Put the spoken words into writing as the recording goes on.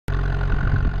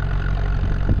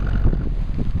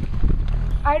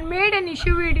I made an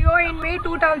issue video in May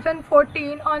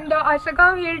 2014 on the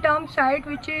Assagao hill dump site,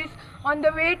 which is on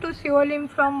the way to Sulochana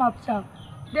from Mapusa.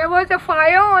 There was a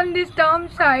fire on this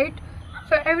dump site,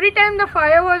 so every time the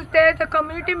fire was there, the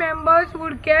community members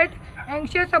would get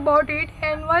anxious about it,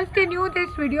 and once they knew this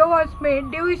video was made,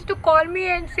 they used to call me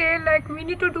and say like, we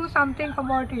need to do something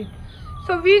about it.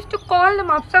 So we used to call the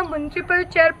Mapusa Municipal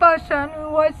Chairperson,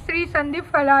 who was Sri Sandeep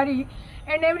Falari,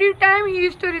 and every time he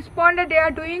used to respond that they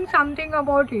are doing something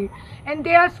about it, and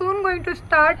they are soon going to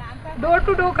start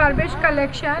door-to-door garbage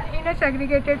collection in a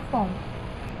segregated form.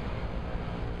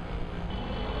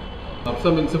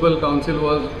 Mapusa Municipal Council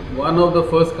was one of the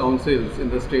first councils in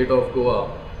the state of Goa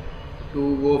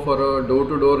to go for a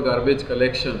door-to-door garbage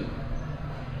collection.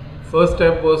 First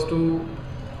step was to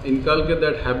inculcate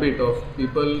that habit of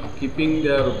people keeping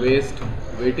their waste,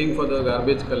 waiting for the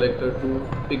garbage collector to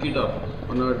pick it up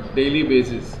on a daily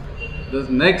basis. The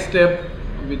next step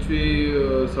which we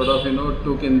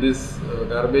took in this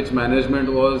garbage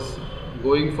management was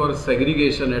going for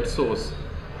segregation at source.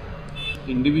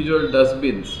 Individual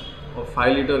dustbins of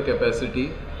 5 liter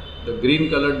capacity, the green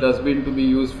colored dustbin to be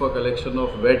used for collection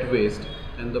of wet waste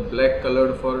and the black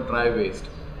colored for dry waste.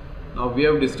 Now we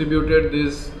have distributed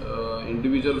these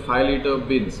individual 5 liter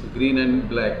bins, green and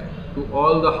black, to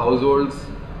all the households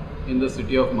in the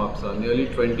city of Mapusa. Nearly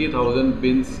 20,000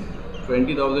 bins,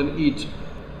 20,000 each,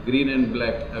 green and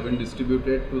black, have been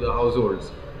distributed to the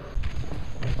households.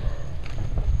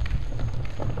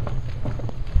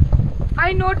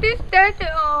 I noticed that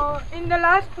in the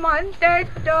last month that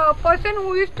the person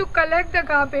who used to collect the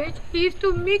garbage, he used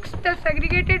to mix the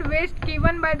segregated waste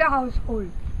given by the household,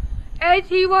 as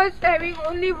he was having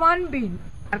only one bin.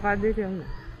 आणि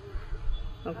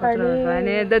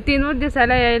 3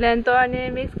 दिसाला येयला आणि तो आणि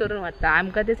mix करून वाटता.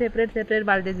 आमकां ते separate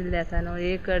बालदे दिल्ले आसा न्हू,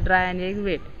 एक ड्राय आणि एक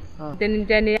वेट.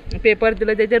 त्यांनी पेपर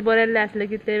दिलो, तेचेर बरयल्लें आसलें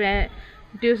की ते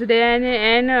Tuesday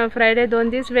and Friday 2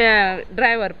 these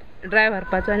dry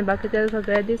व्हरपाचो आणि बाकीचे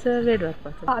सगळे दीस वेट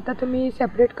व्हरपाचो. आता तुम्ही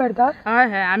सेपरेट करतात?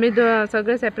 हय आमी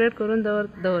सगळे सेपरेट करून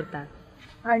दवरतात.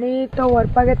 आणि तो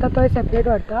व्हरपाक येता तो सेपरेट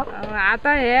व्हरता?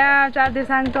 आता हे 4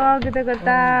 दिसांक तो कितें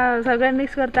करता, सगळे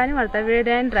मिक्स करता आणि व्हरता, वेट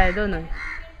एंड ड्राय दोनूय.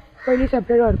 पयलीं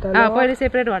सेपरेट व्हरता? पयलीं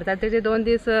सेपरेट व्हरता. तेजे 2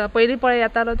 दीस पयलीं पळय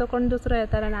येतालो तो कोण दुसरो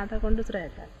येतालो आणि आता कोण दुसरो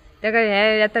येता. तेका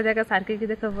हे येता तेका सारकी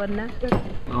कितें खबर ना.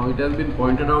 Now it has been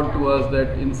pointed out to us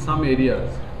that in some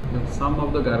areas, some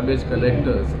of the garbage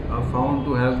collectors are found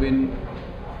to have been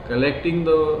collecting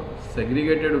the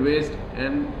segregated waste,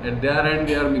 and at their end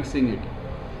they are mixing it.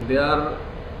 They are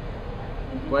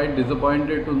quite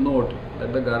disappointed to note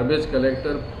that the garbage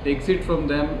collector takes it from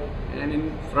them and in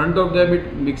front of them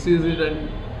it mixes it and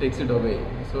takes it away.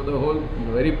 So the whole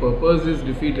very purpose is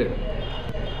defeated.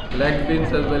 Black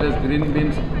bins as well as green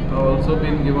bins have also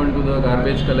been given to the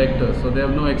garbage collectors, so they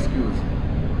have no excuse.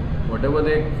 Whatever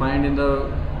they find in the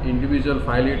individual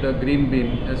 5 liter green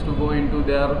bin has to go into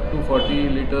their 240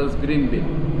 liters green bin.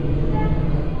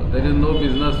 So there is no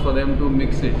business for them to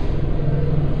mix it.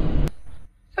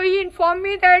 So he informed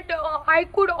me that I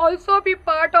could also be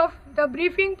part of the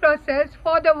briefing process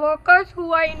for the workers who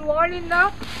are involved in the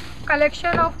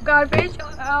collection of garbage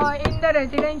in the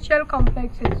residential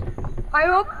complexes. I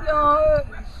hope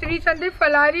Sri Sandeep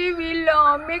Falari will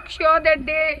make sure that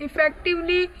they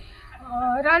effectively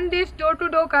run this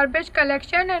door-to-door garbage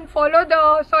collection and follow the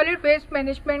solid waste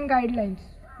management guidelines.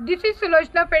 This is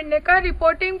Sulochana Pednekar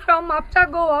reporting from Mapusa,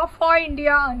 Goa for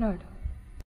India Honored.